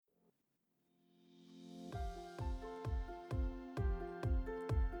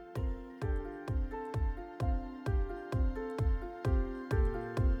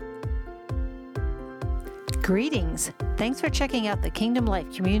Greetings. Thanks for checking out the Kingdom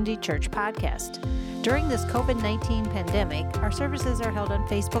Life Community Church podcast. During this COVID-19 pandemic, our services are held on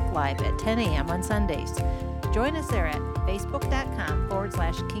Facebook Live at 10 a.m. on Sundays. Join us there at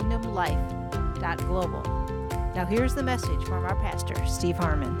facebook.com/kingdomlife.global. Now here's the message from our pastor, Steve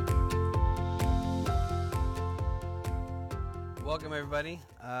Harmon. Welcome, everybody.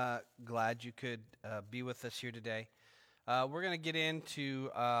 Glad you could be with us here today. We're going to get into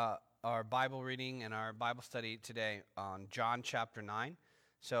our Bible reading and our Bible study today on John chapter 9.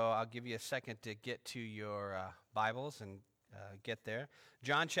 So I'll give you a second to get to your Bibles and get there.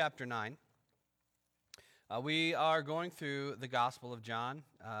 John chapter 9. We are going through the Gospel of John.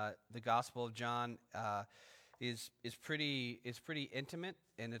 The Gospel of John is pretty intimate,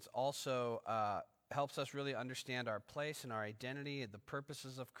 and it's also helps us really understand our place and our identity and the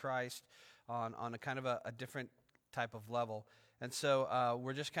purposes of Christ on a kind of a different type of level. And so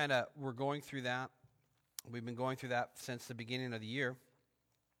we're going through that. We've been going through that since the beginning of the year.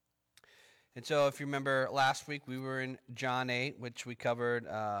 And so if you remember last week, we were in John 8, which we covered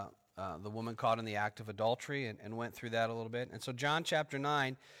the woman caught in the act of adultery and went through that a little bit. And so John chapter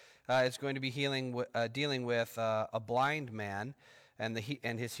 9 is going to be dealing with a blind man and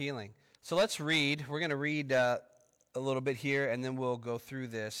his healing. So let's read. We're going to read a little bit here, and then we'll go through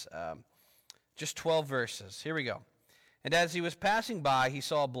this. Just 12 verses. Here we go. And as he was passing by, he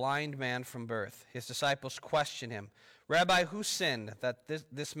saw a blind man from birth. His disciples questioned him, "Rabbi, who sinned, that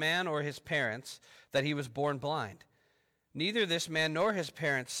this man or his parents, that he was born blind?" "Neither this man nor his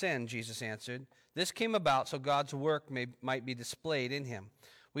parents sinned," Jesus answered. "This came about so God's work might be displayed in him.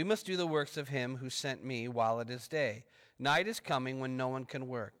 We must do the works of him who sent me while it is day. Night is coming when no one can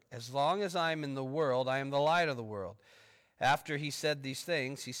work. As long as I am in the world, I am the light of the world." After he said these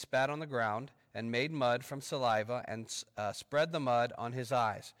things, he spat on the ground and made mud from saliva and spread the mud on his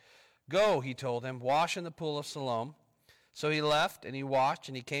eyes. "Go," he told him, "wash in the pool of Siloam." So he left, and he washed,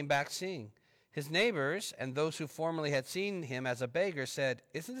 and he came back seeing. His neighbors and those who formerly had seen him as a beggar said,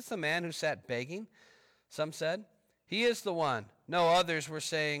 "Isn't this the man who sat begging?" Some said, "He is the one." No, others were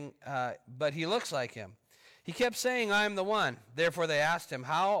saying, "But he looks like him." He kept saying, "I am the one." Therefore they asked him,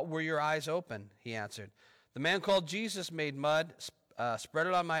 "How were your eyes open?" He answered, "The man called Jesus made mud, spread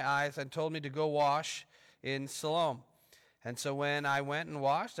it on my eyes, and told me to go wash in Siloam. And so when I went and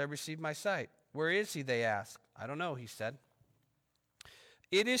washed, I received my sight." "Where is he?" they asked. "I don't know," he said.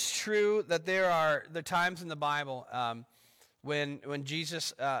 It is true that there are the times in the Bible when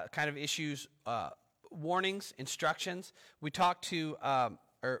Jesus kind of issues warnings, instructions. We talked to,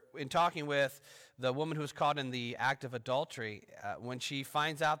 or in talking with the woman who was caught in the act of adultery, when she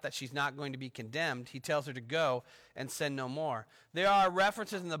finds out that she's not going to be condemned, he tells her to go and sin no more. There are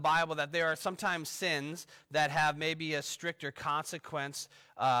references in the Bible that there are sometimes sins that have maybe a stricter consequence,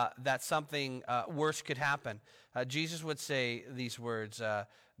 that something worse could happen. Jesus would say these words,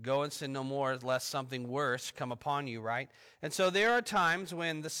 "Go and sin no more, lest something worse come upon you," right? And so there are times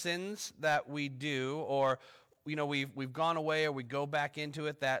when the sins that we do, or we've gone away, or we go back into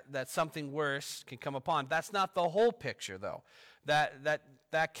it, that something worse can come upon. That's not the whole picture, though.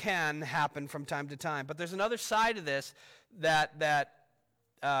 That can happen from time to time. But there's another side of this that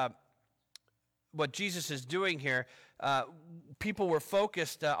what Jesus is doing here. People were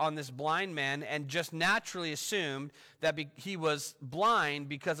focused on this blind man and just naturally assumed that he was blind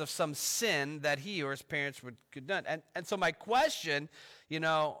because of some sin that he or his parents could done. And so my question,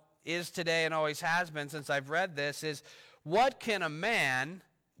 is today, and always has been since I've read this, is what can a man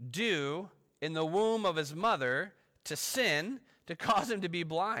do in the womb of his mother to sin to cause him to be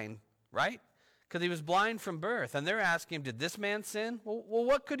blind, right? Because he was blind from birth. And they're asking him, did this man sin? Well,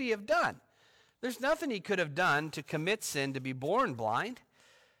 what could he have done? There's nothing he could have done to commit sin to be born blind.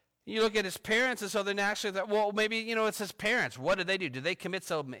 You look at his parents, and so they're naturally that, well, maybe, it's his parents. What did they do? Did they commit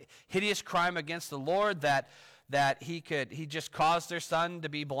some hideous crime against the Lord that he just caused their son to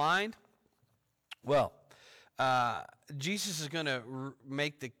be blind? Well, Jesus is going to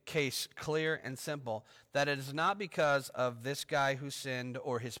make the case clear and simple that it is not because of this guy who sinned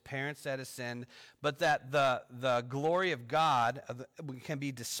or his parents that has sinned, but that the glory of God can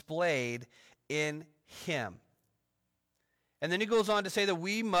be displayed in him. And then he goes on to say that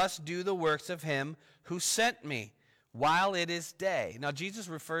we must do the works of him who sent me while it is day. Now, Jesus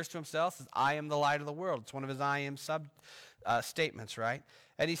refers to himself as, "I am the light of the world." It's one of his I am statements, right?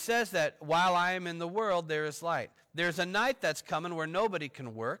 And he says that while I am in the world, there is light. There's a night that's coming where nobody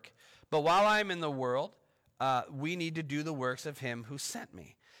can work, but while I am in the world, we need to do the works of him who sent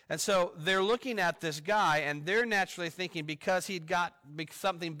me. And so they're looking at this guy, and they're naturally thinking because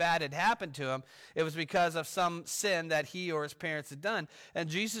something bad had happened to him, it was because of some sin that he or his parents had done. And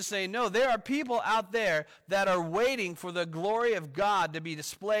Jesus is saying, no, there are people out there that are waiting for the glory of God to be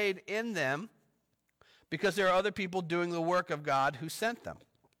displayed in them because there are other people doing the work of God who sent them.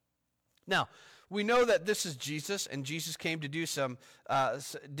 Now, we know that this is Jesus, and Jesus came to did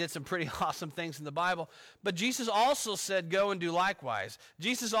some pretty awesome things in the Bible. But Jesus also said, go and do likewise.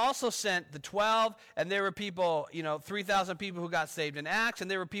 Jesus also sent the 12, and there were people, 3,000 people who got saved in Acts, and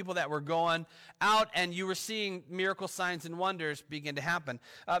there were people that were going out, and you were seeing miracle signs and wonders begin to happen.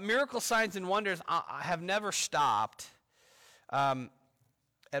 Miracle signs and wonders have never stopped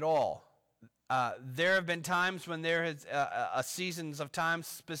at all. There have been times when there has seasons of time,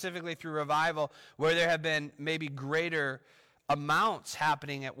 specifically through revival, where there have been maybe greater amounts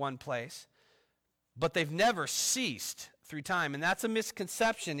happening at one place, but they've never ceased through time. And that's a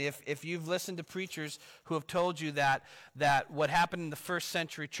misconception if you've listened to preachers who have told you that what happened in the first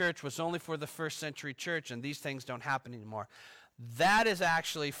century church was only for the first century church and these things don't happen anymore. That is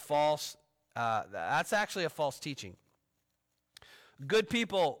actually false. That's actually a false teaching. Good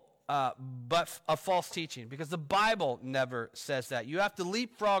people, but a false teaching, because the Bible never says that. You have to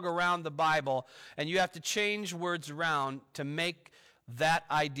leapfrog around the Bible, and you have to change words around to make that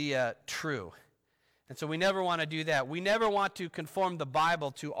idea true. And so we never want to do that. We never want to conform the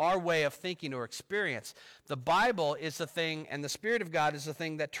Bible to our way of thinking or experience. The Bible is the thing, and the Spirit of God is the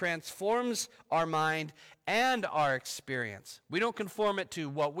thing that transforms our mind and our experience. We don't conform it to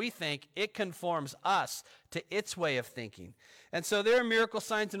what we think. It conforms us to its way of thinking. And so there are miracle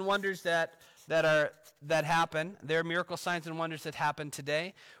signs and wonders that happen. There are miracle signs and wonders that happen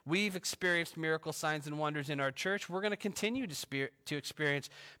today. We've experienced miracle signs and wonders in our church. We're going to continue to experience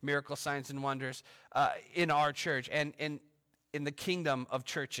miracle signs and wonders in our church and in the kingdom of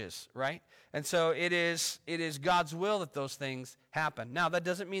churches, right? And so it is God's will that those things happen. Now, that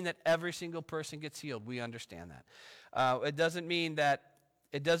doesn't mean that every single person gets healed. We understand that. It doesn't mean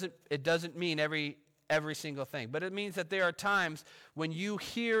every single thing. But it means that there are times when you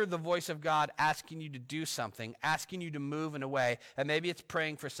hear the voice of God asking you to do something, asking you to move in a way, and maybe it's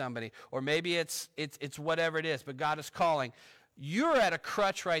praying for somebody, or maybe it's whatever it is, but God is calling. You're at a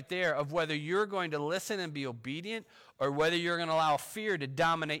crutch right there of whether you're going to listen and be obedient, or whether you're going to allow fear to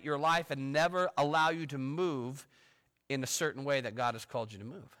dominate your life and never allow you to move in a certain way that God has called you to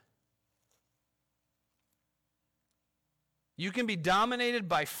move. You can be dominated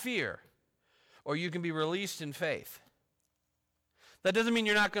by fear, or you can be released in faith. That doesn't mean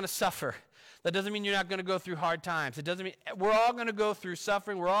you're not going to suffer. That doesn't mean you're not going to go through hard times. It doesn't mean we're all going to go through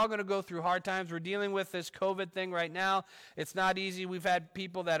suffering. We're all going to go through hard times. We're dealing with this COVID thing right now. It's not easy. We've had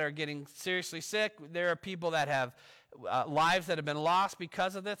people that are getting seriously sick. There are people that have lives that have been lost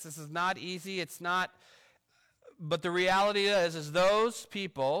because of this. This is not easy. It's not. But the reality is those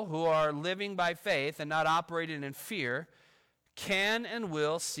people who are living by faith and not operating in fear can and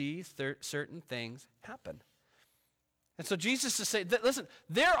will see certain things happen. And so Jesus is saying, listen,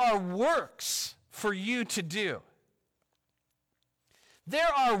 there are works for you to do. There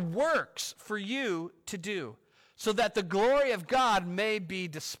are works for you to do so that the glory of God may be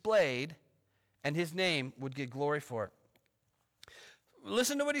displayed and his name would get glory for it.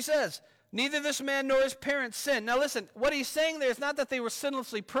 Listen to what he says. Neither this man nor his parents sinned. Now listen, what he's saying there is not that they were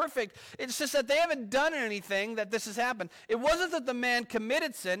sinlessly perfect. It's just that they haven't done anything that this has happened. It wasn't that the man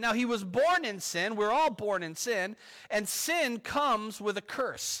committed sin. Now he was born in sin. We're all born in sin. And sin comes with a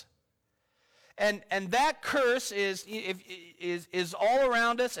curse. And that curse is all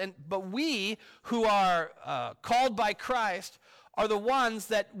around us. But we who are called by Christ are the ones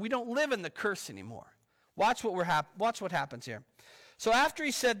that we don't live in the curse anymore. Watch what happens here. So after he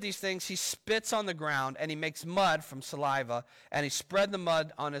said these things, he spits on the ground, and he makes mud from saliva, and he spread the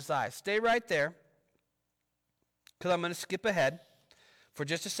mud on his eyes. Stay right there, because I'm going to skip ahead for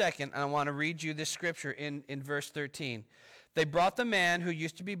just a second, and I want to read you this scripture in verse 13. They brought the man who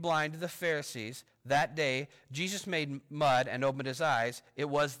used to be blind to the Pharisees. That day, Jesus made mud and opened his eyes. It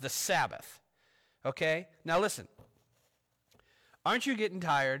was the Sabbath. Okay? Now listen. Aren't you getting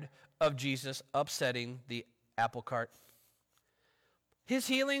tired of Jesus upsetting the apple cart? His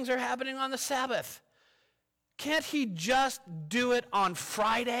healings are happening on the Sabbath. Can't he just do it on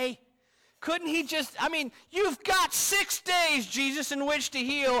Friday? Couldn't he just, you've got 6 days, Jesus, in which to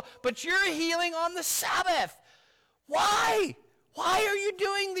heal, but you're healing on the Sabbath. Why? Why are you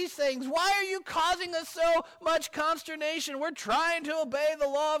doing these things? Why are you causing us so much consternation? We're trying to obey the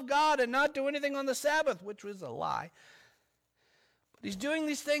law of God and not do anything on the Sabbath, which was a lie. But he's doing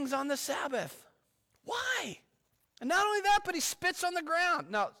these things on the Sabbath. Why? And not only that, but he spits on the ground.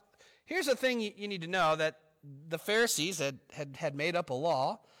 Now, here's the thing you need to know, that the Pharisees had made up a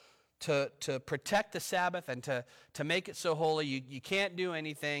law to protect the Sabbath and to make it so holy. You can't do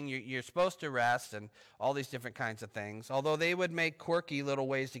anything. You're supposed to rest and all these different kinds of things. Although they would make quirky little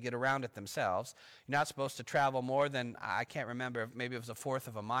ways to get around it themselves. You're not supposed to travel more than, I can't remember, maybe it was 1/4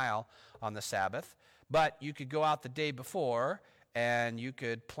 of a mile on the Sabbath. But you could go out the day before and you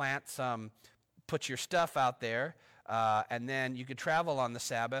could put your stuff out there, and then you could travel on the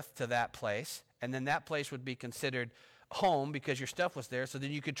Sabbath to that place. And then that place would be considered home because your stuff was there, so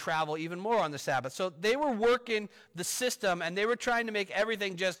then you could travel even more on the Sabbath. So they were working the system, and they were trying to make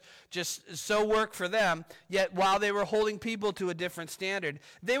everything just so work for them, yet while they were holding people to a different standard.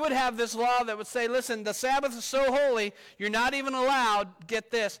 They would have this law that would say, listen, the Sabbath is so holy, you're not even allowed,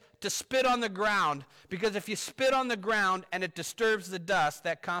 get this, to spit on the ground, because if you spit on the ground and it disturbs the dust,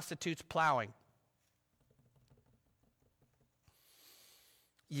 that constitutes plowing.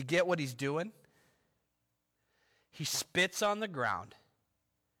 You get what he's doing? He spits on the ground.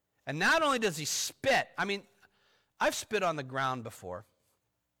 And not only does he spit, I mean, I've spit on the ground before.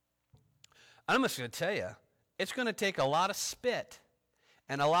 I'm just going to tell you, it's going to take a lot of spit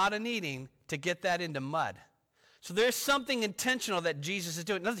and a lot of kneading to get that into mud. So there's something intentional that Jesus is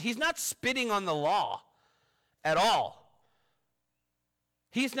doing. He's not spitting on the law at all.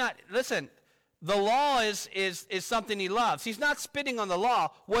 He's not, listen, the law is something he loves. He's not spitting on the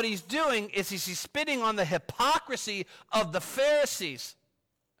law. What he's doing is he's spitting on the hypocrisy of the Pharisees.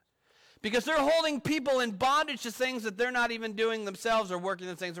 Because they're holding people in bondage to things that they're not even doing themselves or working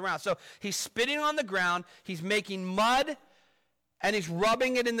the things around. So he's spitting on the ground, he's making mud, and he's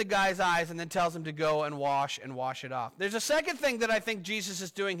rubbing it in the guy's eyes and then tells him to go and wash it off. There's a second thing that I think Jesus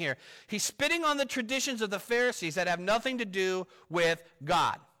is doing here. He's spitting on the traditions of the Pharisees that have nothing to do with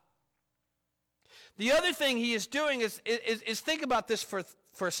God. The other thing he is doing is think about this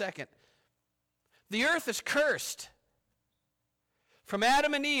for a second. The earth is cursed. From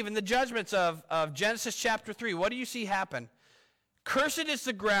Adam and Eve in the judgments of Genesis chapter 3, what do you see happen? Cursed is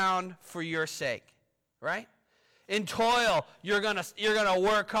the ground for your sake, right? In toil, you're gonna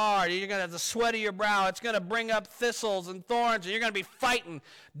work hard. You're gonna have the sweat of your brow. It's gonna bring up thistles and thorns, and you're gonna be fighting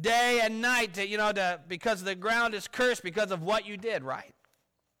day and night because the ground is cursed because of what you did, right?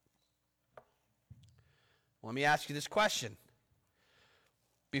 Let me ask you this question.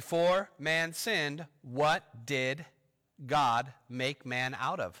 Before man sinned, what did God make man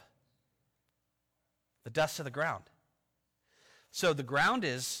out of? The dust of the ground. So the ground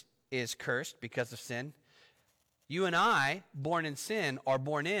is cursed because of sin. You and I, born in sin, are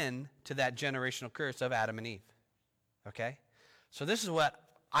born in to that generational curse of Adam and Eve. Okay? So this is what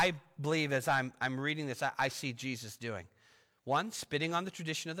I believe as I'm reading this, I see Jesus doing. 1, spitting on the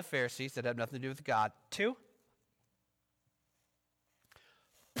tradition of the Pharisees that have nothing to do with God. 2,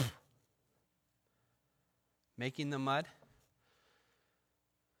 making the mud,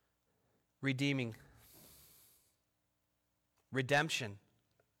 redeeming, redemption.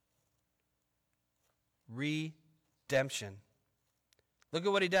 Redemption. Look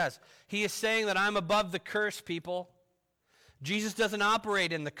at what he does. He is saying that I'm above the curse, people. Jesus doesn't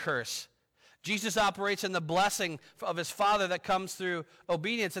operate in the curse. Jesus operates in the blessing of his Father that comes through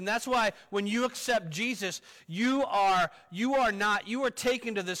obedience. And that's why when you accept Jesus, you are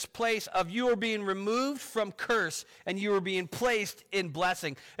taken to this place of you are being removed from curse and you are being placed in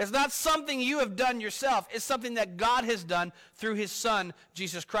blessing. It's not something you have done yourself. It's something that God has done through his Son,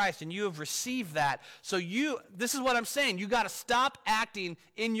 Jesus Christ. And you have received that. So this is what I'm saying. You got to stop acting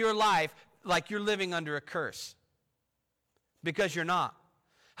in your life like you're living under a curse. Because you're not.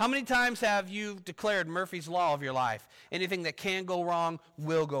 How many times have you declared Murphy's Law of your life? Anything that can go wrong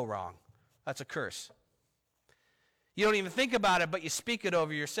will go wrong. That's a curse. You don't even think about it, but you speak it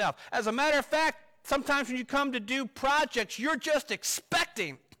over yourself. As a matter of fact, sometimes when you come to do projects, you're just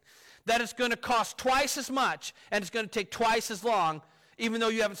expecting that it's going to cost twice as much and it's going to take twice as long, even though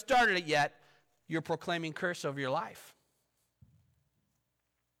you haven't started it yet. You're proclaiming curse over your life.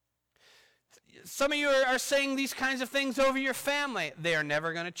 Some of you are saying these kinds of things over your family. They are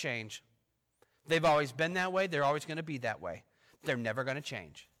never going to change. They've always been that way. They're always going to be that way. They're never going to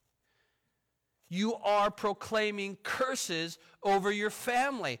change. You are proclaiming curses over your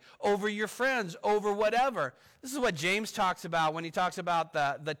family, over your friends, over whatever. This is what James talks about when he talks about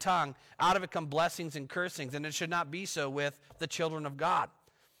the tongue. Out of it come blessings and cursings, and it should not be so with the children of God.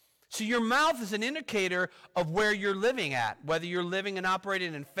 So your mouth is an indicator of where you're living at, whether you're living and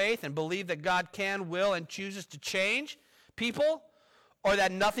operating in faith and believe that God can, will, and chooses to change people, or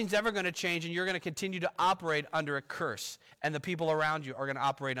that nothing's ever going to change and you're going to continue to operate under a curse, and the people around you are going to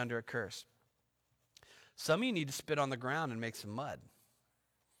operate under a curse. Some of you need to spit on the ground and make some mud.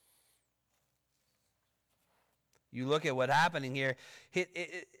 You look at what's happening here.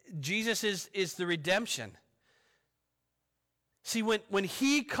 Jesus is the redemption. See, when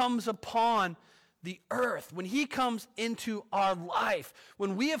he comes upon the earth, when he comes into our life,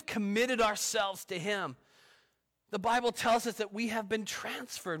 when we have committed ourselves to him, the Bible tells us that we have been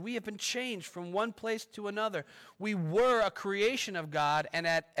transferred. We have been changed from one place to another. We were a creation of God and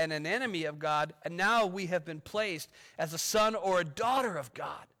an enemy of God, and now we have been placed as a son or a daughter of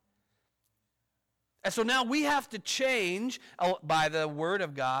God. And so now we have to change by the Word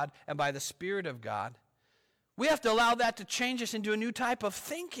of God and by the Spirit of God. We have to allow that to change us into a new type of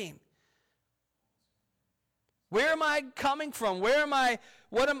thinking. Where am I coming from?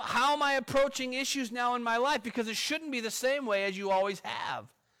 How am I approaching issues now in my life? Because it shouldn't be the same way as you always have.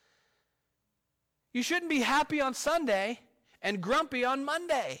 You shouldn't be happy on Sunday and grumpy on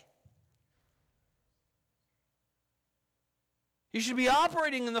Monday. You should be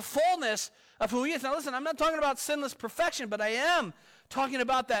operating in the fullness of who he is. Now listen, I'm not talking about sinless perfection, but I am talking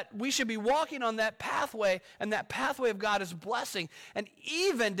about that we should be walking on that pathway, and that pathway of God is blessing, and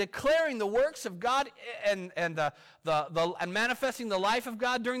even declaring the works of God and manifesting the life of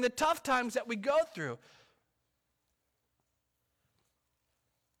God during the tough times that we go through.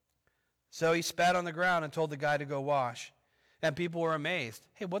 So he spat on the ground and told the guy to go wash. And people were amazed.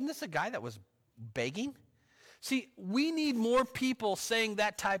 Hey, wasn't this a guy that was begging? See, we need more people saying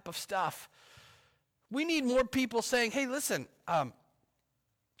that type of stuff. We need more people saying, hey, listen,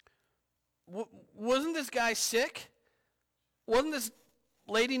 wasn't this guy sick? Wasn't this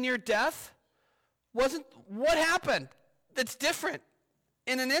lady near death? What happened that's different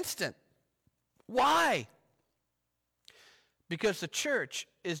in an instant? Why? Because the church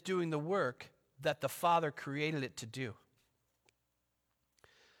is doing the work that the Father created it to do.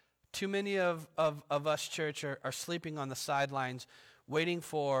 Too many of us, church, are sleeping on the sidelines, waiting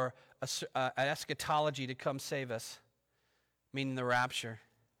for an eschatology to come save us, meaning the rapture.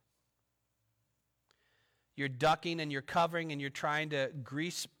 You're ducking and you're covering and you're trying to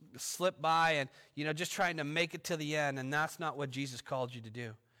slip by and, just trying to make it to the end, and that's not what Jesus called you to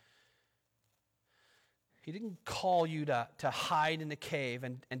do. He didn't call you to hide in a cave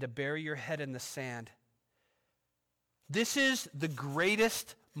and to bury your head in the sand. This is the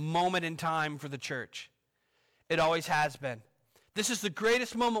greatest moment in time for the church. It always has been. This is the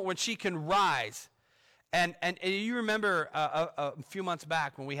greatest moment when she can rise. And you remember a few months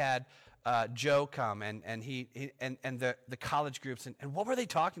back when we had Joe come and the college groups, and what were they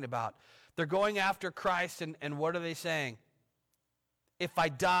talking about? They're going after Christ, and what are they saying? If I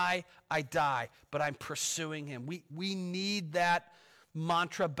die, I die, but I'm pursuing him. We need that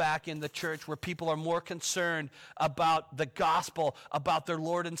mantra back in the church where people are more concerned about the gospel, about their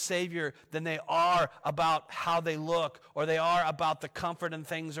Lord and Savior, than they are about how they look, or they are about the comfort and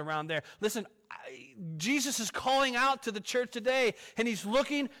things around there. Listen, Jesus is calling out to the church today, and he's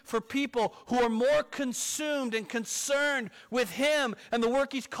looking for people who are more consumed and concerned with him and the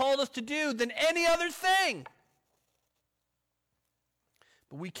work he's called us to do than any other thing.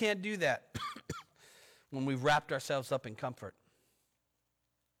 But we can't do that when we've wrapped ourselves up in comfort.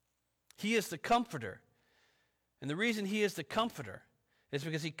 He is the comforter. And the reason he is the comforter is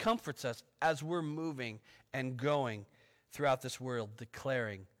because he comforts us as we're moving and going throughout this world,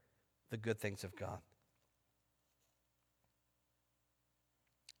 declaring the good things of God.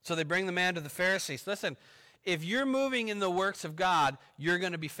 So they bring the man to the Pharisees. Listen, if you're moving in the works of God, you're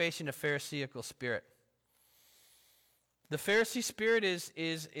going to be facing a Pharisaical spirit. The Pharisee spirit is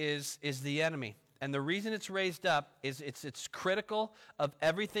the enemy. And the reason it's raised up is it's critical of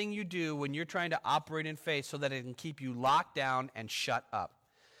everything you do when you're trying to operate in faith, so that it can keep you locked down and shut up.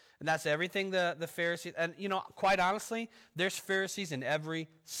 And that's everything the Pharisees, and quite honestly, there's Pharisees in every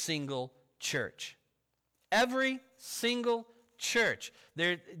single church. Every single church.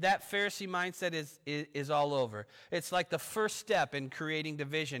 That Pharisee mindset is all over. It's like the first step in creating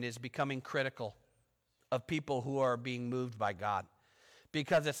division is becoming critical of people who are being moved by God,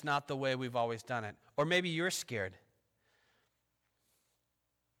 because it's not the way we've always done it. Or maybe you're scared.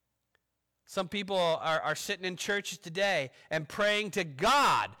 Some people are sitting in churches today and praying to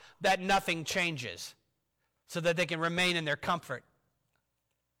God that nothing changes so that they can remain in their comfort.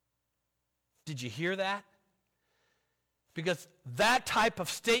 Did you hear that? Because that type of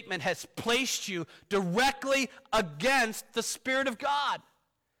statement has placed you directly against the Spirit of God.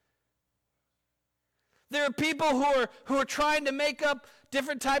 There are people who are trying to make up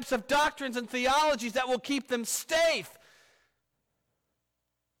different types of doctrines and theologies that will keep them safe,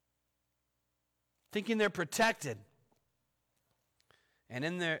 thinking they're protected and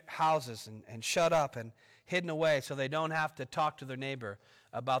in their houses and shut up. hidden away so they don't have to talk to their neighbor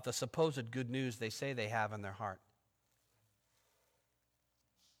about the supposed good news they say they have in their heart.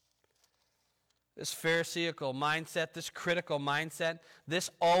 This pharisaical mindset, this critical mindset, this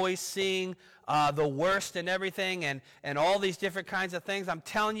always seeing the worst in everything and all these different kinds of things, I'm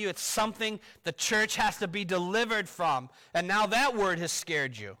telling you, it's something the church has to be delivered from. And now that word has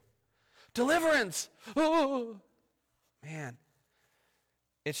scared you. Deliverance. Oh, man.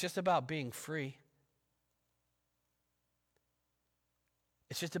 It's just about being free.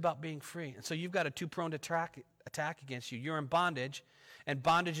 It's just about being free. And so you've got a two-pronged attack against you. You're in bondage, and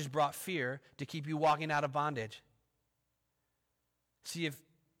bondage has brought fear to keep you walking out of bondage. See,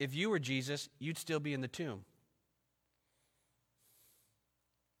 if you were Jesus, you'd still be in the tomb.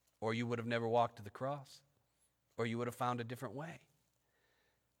 Or you would have never walked to the cross. Or you would have found a different way.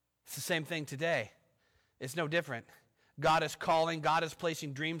 It's the same thing today. It's no different. God is calling, God is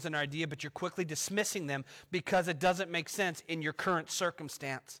placing dreams in our idea, but you're quickly dismissing them because it doesn't make sense in your current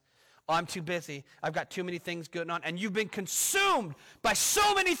circumstance. Oh, I'm too busy. I've got too many things going on. And you've been consumed by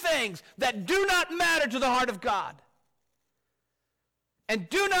so many things that do not matter to the heart of God and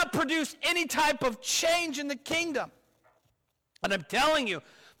do not produce any type of change in the kingdom. And I'm telling you,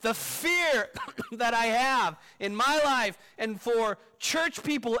 the fear that I have in my life and for church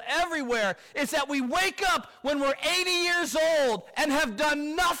people everywhere is that we wake up when we're 80 years old and have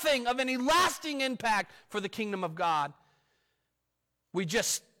done nothing of any lasting impact for the kingdom of God. We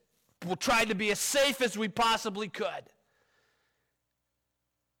just will try to be as safe as we possibly could.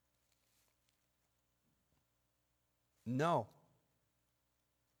 No.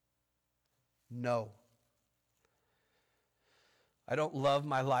 I don't love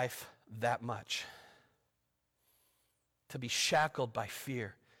my life that much to be shackled by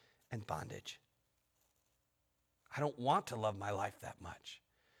fear and bondage. I don't want to love my life that much.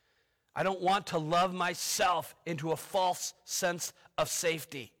 I don't want to love myself into a false sense of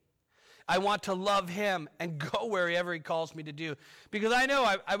safety. I want to love him and go wherever he calls me to do. Because I know,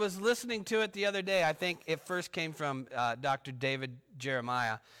 I was listening to it the other day. I think it first came from Dr. David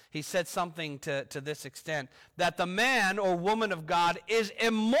Jeremiah. He said something to this extent, that the man or woman of God is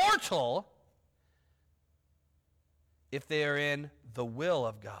immortal if they are in the will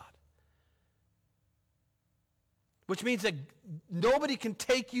of God. Which means that nobody can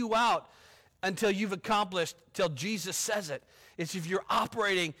take you out until you've accomplished, till Jesus says it. It's if you're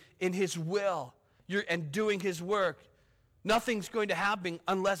operating in his will and doing his work, nothing's going to happen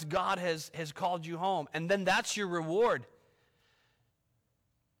unless God has called you home. And then that's your reward.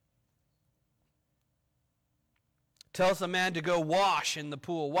 Tells a man to go wash in the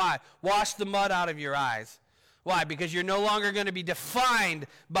pool. Why? Wash the mud out of your eyes. Why? Because you're no longer going to be defined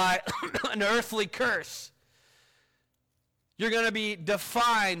by an earthly curse. You're going to be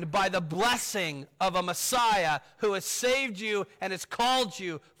defined by the blessing of a Messiah who has saved you and has called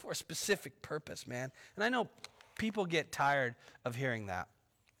you for a specific purpose, man. And I know people get tired of hearing that.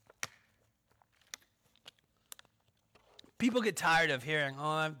 People get tired of hearing,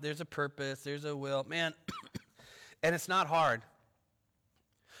 oh, there's a purpose, there's a will. Man, and it's not hard.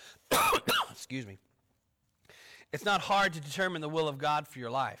 Excuse me. It's not hard to determine the will of God for your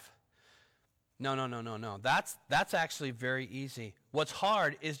life. No. That's actually very easy. What's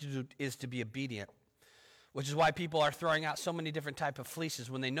hard is to be obedient, which is why people are throwing out so many different type of fleeces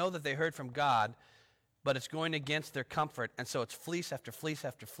when they know that they heard from God, but it's going against their comfort, and so it's fleece after fleece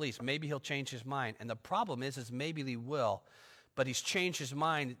after fleece. Maybe he'll change his mind, and the problem is maybe he will, but he's changed his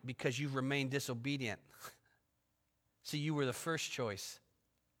mind because you've remained disobedient. See, you were the first choice.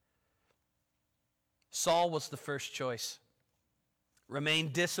 Saul was the first choice.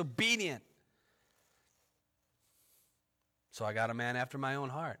 Remain disobedient. So I got a man after my own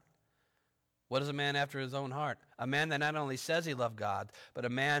heart. What is a man after his own heart? A man that not only says he loves God, but a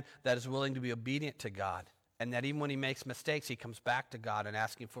man that is willing to be obedient to God. And that even when he makes mistakes, he comes back to God and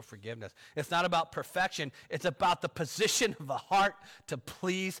asking for forgiveness. It's not about perfection. It's about the position of the heart to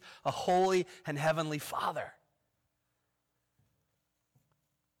please a holy and heavenly Father.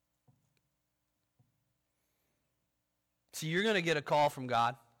 So you're going to get a call from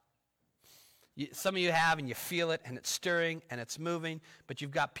God. Some of you have, and you feel it, and it's stirring, and it's moving, but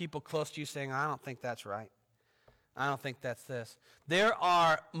you've got people close to you saying, I don't think that's right. I don't think that's this. There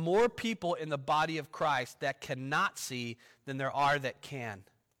are more people in the body of Christ that cannot see than there are that can,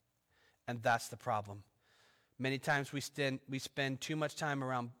 and that's the problem. Many times we spend too much time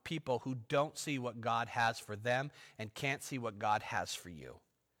around people who don't see what God has for them and can't see what God has for you.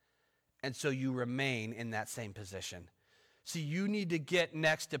 And so you remain in that same position. See, you need to get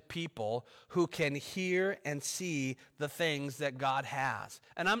next to people who can hear and see the things that God has.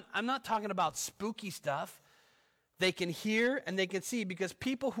 And I'm not talking about spooky stuff. They can hear and they can see, because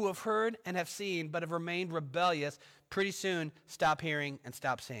people who have heard and have seen but have remained rebellious pretty soon stop hearing and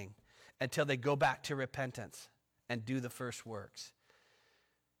stop seeing until they go back to repentance and do the first works.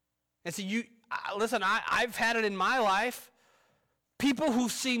 And so listen, I've had it in my life. People who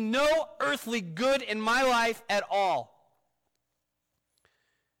see no earthly good in my life at all.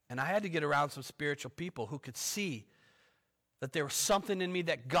 And I had to get around some spiritual people who could see that there was something in me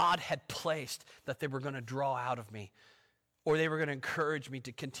that God had placed that they were going to draw out of me, or they were going to encourage me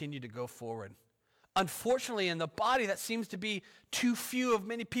to continue to go forward. Unfortunately, in the body, that seems to be too few of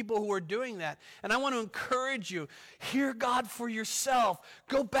many people who are doing that. And I want to encourage you, hear God for yourself.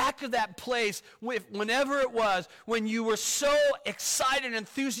 Go back to that place whenever it was when you were so excited and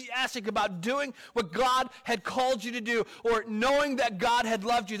enthusiastic about doing what God had called you to do, or knowing that God had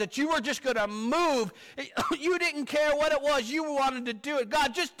loved you, that you were just going to move. You didn't care what it was. You wanted to do it.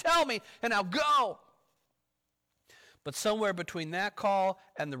 God, just tell me and I'll go. But somewhere between that call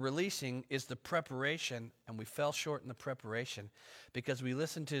and the releasing is the preparation, and we fell short in the preparation because we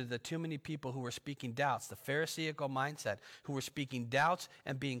listened to the too many people who were speaking doubts, the Pharisaical mindset, who were speaking doubts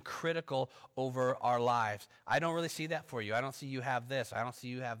and being critical over our lives. I don't really see that for you. I don't see you have this. I don't see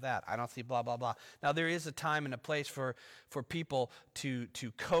you have that. I don't see blah, blah, blah. Now, there is a time and a place for people to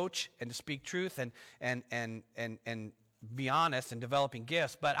coach and to speak truth and be honest and developing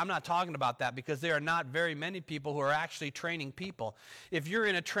gifts, but I'm not talking about that, because there are not very many people who are actually training people. If you're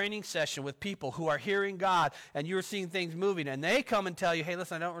in a training session with people who are hearing God and you're seeing things moving and they come and tell you, hey,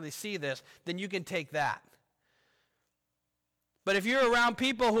 listen, I don't really see this, then you can take that. But if you're around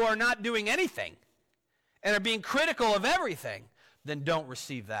people who are not doing anything and are being critical of everything, then don't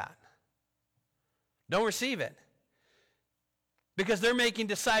receive that. Don't receive it. Because they're making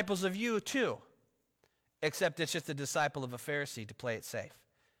disciples of you too. Except it's just a disciple of a Pharisee to play it safe.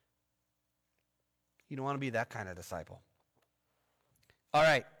 You don't want to be that kind of disciple. All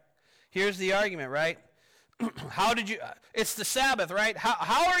right. Here's the argument, right? It's the Sabbath, right?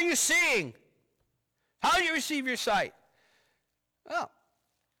 How are you seeing? How do you receive your sight? Well,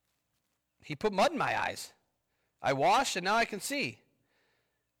 he put mud in my eyes. I washed and now I can see.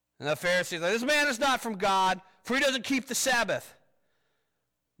 And the Pharisees are like, this man is not from God, for he doesn't keep the Sabbath.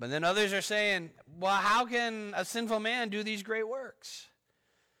 But then others are saying, well, how can a sinful man do these great works?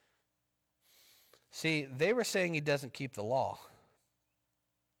 See, they were saying he doesn't keep the law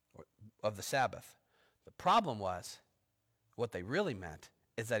of the Sabbath. The problem was, what they really meant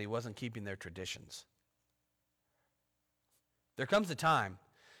is that he wasn't keeping their traditions. There comes a time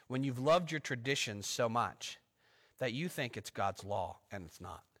when you've loved your traditions so much that you think it's God's law, and it's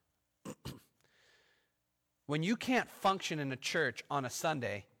not. When you can't function in a church on a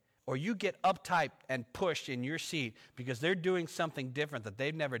Sunday, or you get uptight and pushed in your seat because they're doing something different that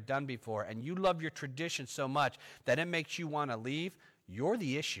they've never done before, and you love your tradition so much that it makes you want to leave, you're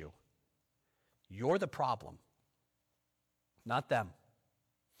the issue. You're the problem, not them.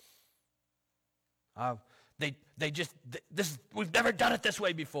 We've never done it this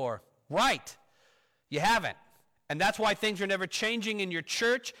way before. Right. You haven't. And that's why things are never changing in your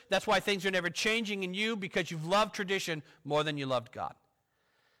church. That's why things are never changing in you, because you've loved tradition more than you loved God.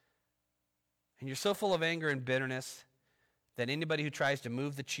 And you're so full of anger and bitterness that anybody who tries to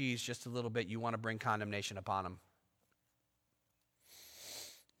move the cheese just a little bit, you want to bring condemnation upon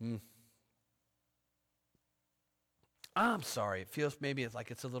them. I'm sorry. It feels maybe it's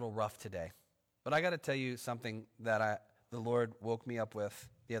like it's a little rough today. But I got to tell you something that the Lord woke me up with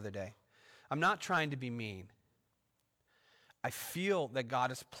the other day. I'm not trying to be mean. I feel that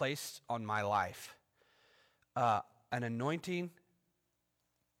God has placed on my life an anointing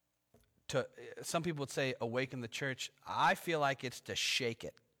to, some people would say, awaken the church. I feel like it's to shake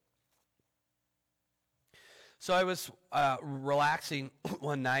it. So I was relaxing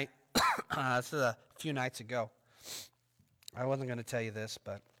one night. This is a few nights ago. I wasn't going to tell you this,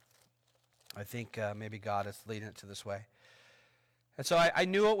 but I think maybe God is leading it to this way. And so I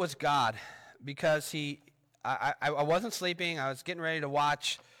knew it was God, because I wasn't sleeping. I was getting ready to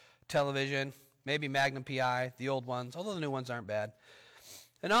watch television, maybe Magnum PI, the old ones, although the new ones aren't bad.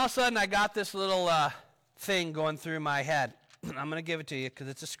 And all of a sudden, I got this little thing going through my head. I'm going to give it to you because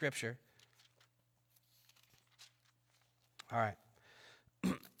it's a scripture. All right.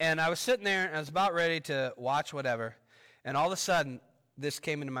 And I was sitting there, and I was about ready to watch whatever, and all of a sudden, this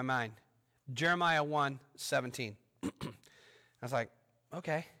came into my mind. Jeremiah 1:17. I was like,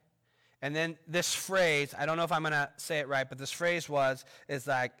 okay. And then this phrase, I don't know if I'm going to say it right, but this phrase is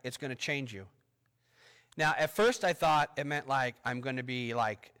like, it's going to change you. Now, at first I thought it meant like I'm going to be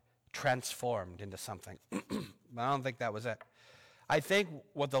like transformed into something. But I don't think that was it. I think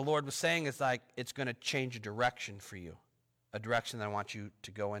what the Lord was saying is like it's going to change a direction for you, a direction that I want you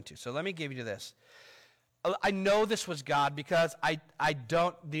to go into. So let me give you this. I know this was God because I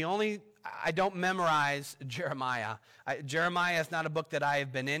don't memorize Jeremiah. Jeremiah is not a book that I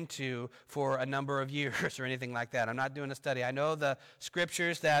have been into for a number of years or anything like that. I'm not doing a study. I know the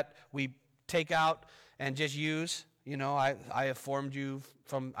scriptures that we take out and just use. You know, I have formed you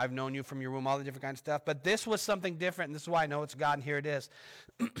from, I've known you from your womb, all the different kinds of stuff. But this was something different, and this is why I know it's God, and here it is.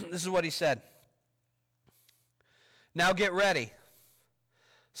 This is what he said. Now get ready.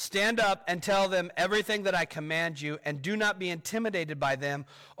 Stand up and tell them everything that I command you, and do not be intimidated by them,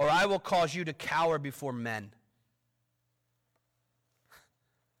 or I will cause you to cower before men.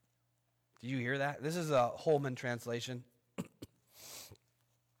 Do you hear that? This is a Holman translation. I'm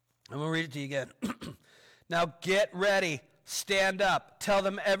going to read it to you again. Now get ready. Stand up. Tell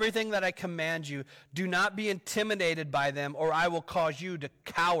them everything that I command you. Do not be intimidated by them, or I will cause you to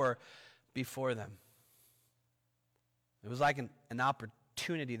cower before them. It was like an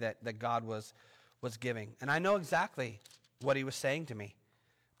opportunity that God was giving. And I know exactly what he was saying to me.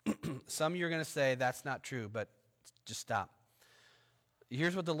 Some of you are going to say, that's not true, but just stop.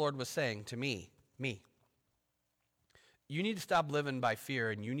 Here's what the Lord was saying to me. You need to stop living by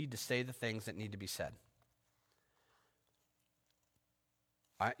fear, and you need to say the things that need to be said.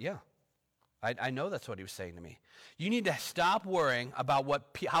 I know that's what he was saying to me. You need to stop worrying about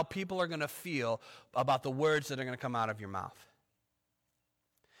how people are going to feel about the words that are going to come out of your mouth.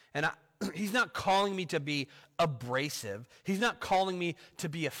 And he's not calling me to be abrasive. He's not calling me to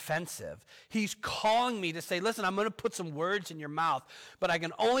be offensive. He's calling me to say, listen, I'm going to put some words in your mouth, but I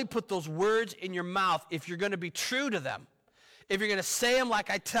can only put those words in your mouth if you're going to be true to them. If you're going to say them like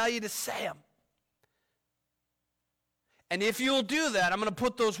I tell you to say them. And if you'll do that, I'm going to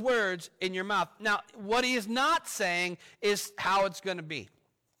put those words in your mouth. Now, what he is not saying is how it's going to be.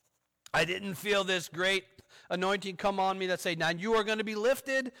 I didn't feel this great anointing come on me that say, now you are going to be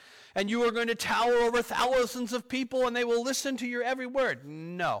lifted and you are going to tower over thousands of people and they will listen to your every word.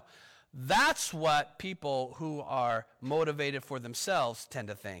 No. That's what people who are motivated for themselves tend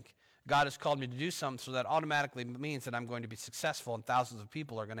to think. God has called me to do something, so that automatically means that I'm going to be successful and thousands of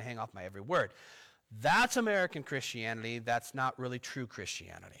people are going to hang off my every word. That's American Christianity. That's not really true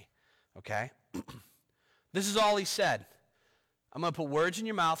Christianity. Okay? This is all he said. I'm going to put words in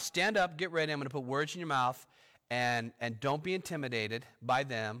your mouth. Stand up, get ready. I'm going to put words in your mouth, and don't be intimidated by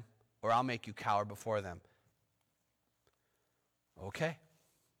them, or I'll make you cower before them. Okay.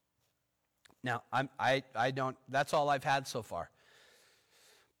 Now, I don't, that's all I've had so far.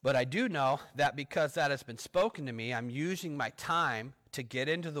 But I do know that because that has been spoken to me, I'm using my time to get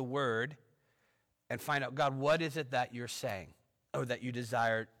into the Word and find out, God, what is it that you're saying or that you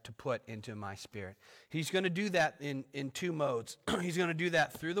desire to put into my spirit? He's going to do that in two modes. He's going to do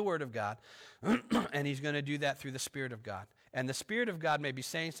that through the Word of God, and he's going to do that through the Spirit of God. And the Spirit of God may be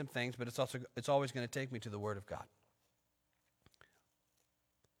saying some things, but it's always going to take me to the Word of God.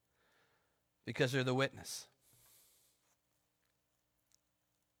 Because they're the witness.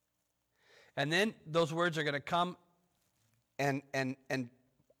 And then those words are going to come and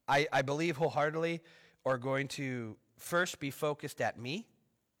I believe wholeheartedly are going to first be focused at me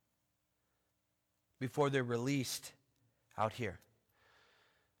before they're released out here.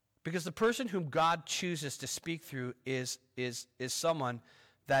 Because the person whom God chooses to speak through is someone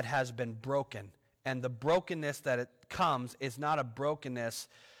that has been broken. And the brokenness that it comes is not a brokenness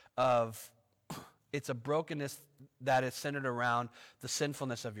it's a brokenness that is centered around the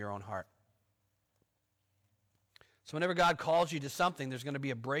sinfulness of your own heart. So whenever God calls you to something, there's going to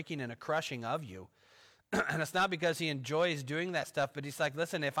be a breaking and a crushing of you. And it's not because he enjoys doing that stuff, but he's like,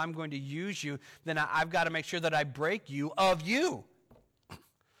 listen, if I'm going to use you, then I've got to make sure that I break you of you.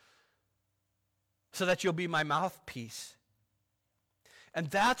 So that you'll be my mouthpiece. And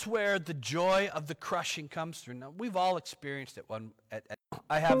that's where the joy of the crushing comes through. Now, we've all experienced it.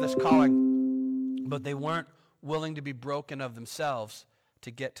 I have this calling, but they weren't willing to be broken of themselves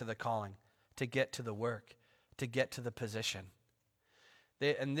to get to the calling, to get to the work, to get to the position.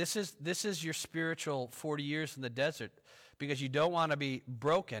 And this is your spiritual 40 years in the desert, because you don't want to be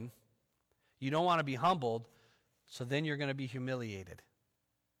broken, you don't want to be humbled, so then you're going to be humiliated.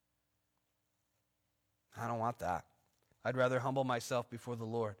 I don't want that. I'd rather humble myself before the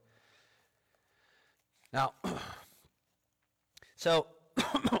Lord. Now, so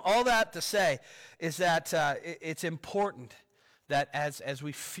all that to say is that it's important that as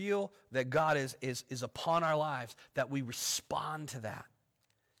we feel that God is upon our lives, that we respond to that.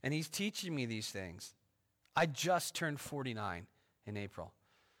 And he's teaching me these things. I just turned 49 in April,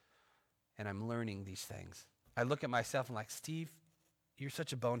 and I'm learning these things. I look at myself and I'm like, Steve, you're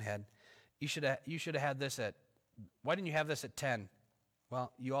such a bonehead. You should have had this at, why didn't you have this at 10?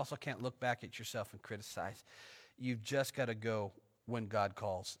 Well, you also can't look back at yourself and criticize. You've just got to go when God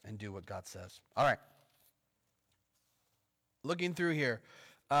calls and do what God says. All right. Looking through here,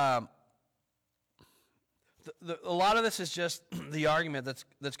 a lot of this is just the argument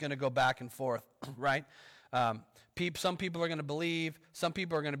that's going to go back and forth, right? Some people are going to believe. Some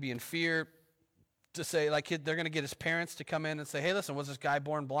people are going to be in fear to say, like, they're going to get his parents to come in and say, hey, listen, was this guy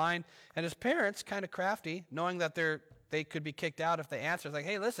born blind? And his parents, kind of crafty, knowing that they could be kicked out if they answer, it's like,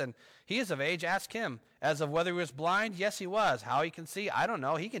 hey, listen, he is of age, ask him. As of whether he was blind, yes, he was. How he can see, I don't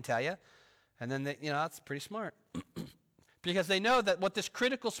know, he can tell you. And then, that's pretty smart. Because they know that what this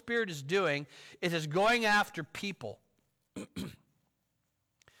critical spirit is doing is it's going after people. And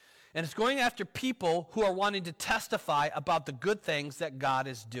it's going after people who are wanting to testify about the good things that God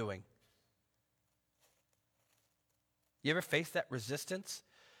is doing. You ever face that resistance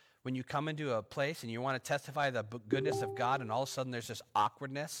when you come into a place and you want to testify the goodness of God, and all of a sudden there's this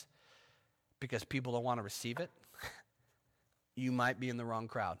awkwardness because people don't want to receive it? You might be in the wrong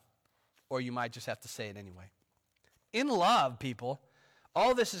crowd, or you might just have to say it anyway. In love, people,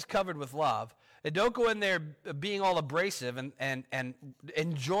 all this is covered with love. And don't go in there being all abrasive and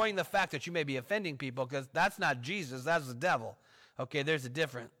enjoying the fact that you may be offending people, because that's not Jesus, that's the devil. Okay, there's a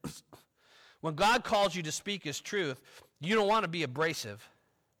difference. When God calls you to speak his truth, you don't want to be abrasive.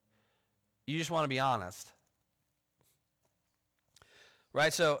 You just want to be honest.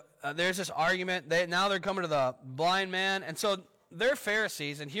 Right, so there's this argument. Now they're coming to the blind man. And so they're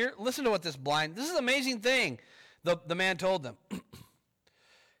Pharisees. And here, listen to what this is an amazing thing the man told them.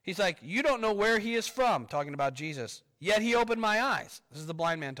 He's like, you don't know where he is from, talking about Jesus. Yet he opened my eyes. This is the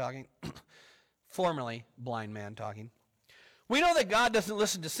blind man talking. Formerly blind man talking. We know that God doesn't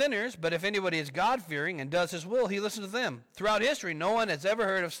listen to sinners, but if anybody is God-fearing and does his will, he listens to them. Throughout history, no one has ever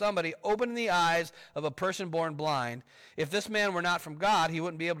heard of somebody opening the eyes of a person born blind. If this man were not from God, he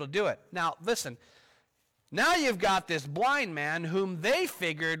wouldn't be able to do it. Now, listen. Now you've got this blind man whom they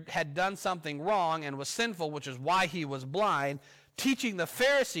figured had done something wrong and was sinful, which is why he was blind, teaching the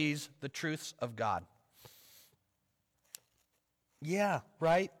Pharisees the truths of God. Yeah,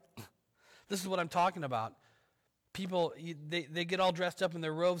 right? This is what I'm talking about. People, they get all dressed up in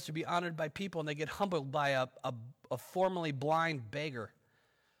their robes to be honored by people, and they get humbled by a formerly blind beggar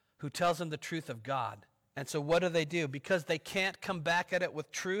who tells them the truth of God. And so what do? Because they can't come back at it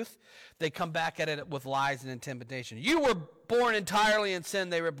with truth, they come back at it with lies and intimidation. You were born entirely in sin,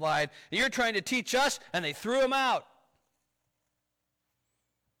 they replied, and you're trying to teach us, and they threw him out.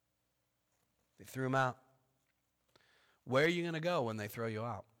 They threw him out. Where are you going to go when they throw you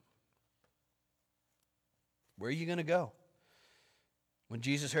out? Where are you going to go? When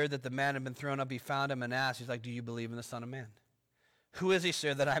Jesus heard that the man had been thrown up, he found him and asked, he's like, do you believe in the Son of Man? Who is he,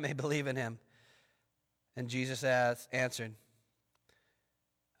 sir, that I may believe in him? And Jesus answered,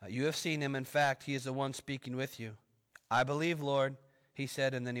 you have seen him. In fact, he is the one speaking with you. I believe, Lord, he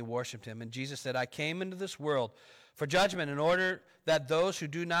said, and then he worshiped him. And Jesus said, I came into this world for judgment, in order that those who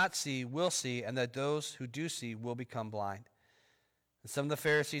do not see will see, and that those who do see will become blind. And some of the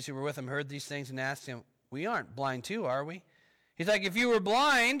Pharisees who were with him heard these things and asked him, we aren't blind too, are we? He's like, if you were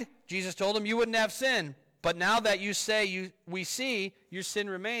blind, Jesus told him, you wouldn't have sin. But now that you say we see, your sin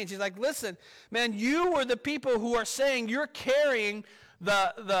remains. He's like, listen, man, you were the people who are saying you're carrying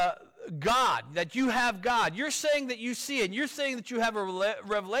the God, that you have God. You're saying that you see it. You're saying that you have a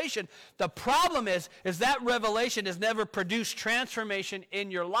revelation. The problem is that revelation has never produced transformation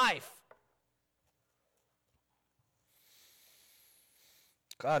in your life.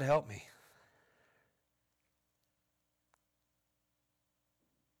 God help me.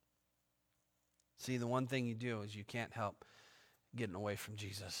 See, the one thing you do is you can't help getting away from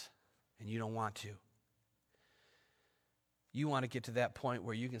Jesus, and you don't want to. You want to get to that point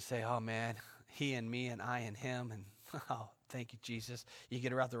where you can say, oh man, he and me and I and him, and oh, thank you, Jesus. You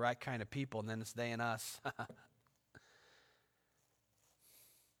get around the right kind of people, and then it's they and us.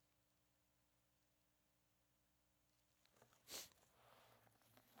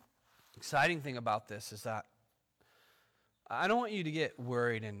 Exciting thing about this is that I don't want you to get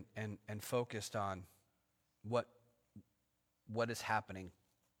worried and focused on what is happening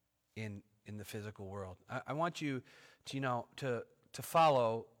in the physical world. I want you to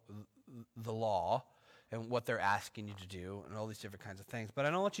follow the law and what they're asking you to do and all these different kinds of things. But I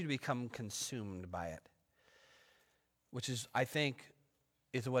don't want you to become consumed by it, which is, I think,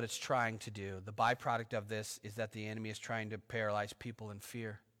 is what it's trying to do. The byproduct of this is that the enemy is trying to paralyze people in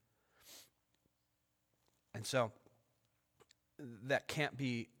fear. And so that can't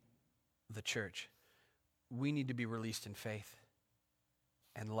be the church. We need to be released in faith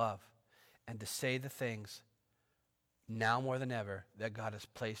and love and to say the things now more than ever that God has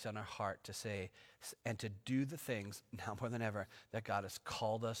placed on our heart to say, and to do the things now more than ever that God has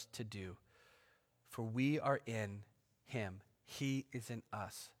called us to do. For we are in him. He is in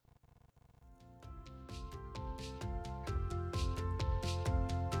us.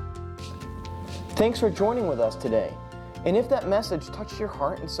 Thanks for joining with us today. And if that message touched your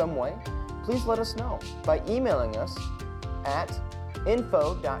heart in some way, please let us know by emailing us at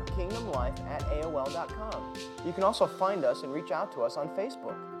info.kingdomlife@aol.com. You can also find us and reach out to us on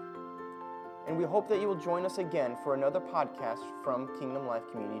Facebook. And we hope that you will join us again for another podcast from Kingdom Life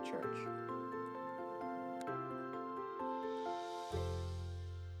Community Church.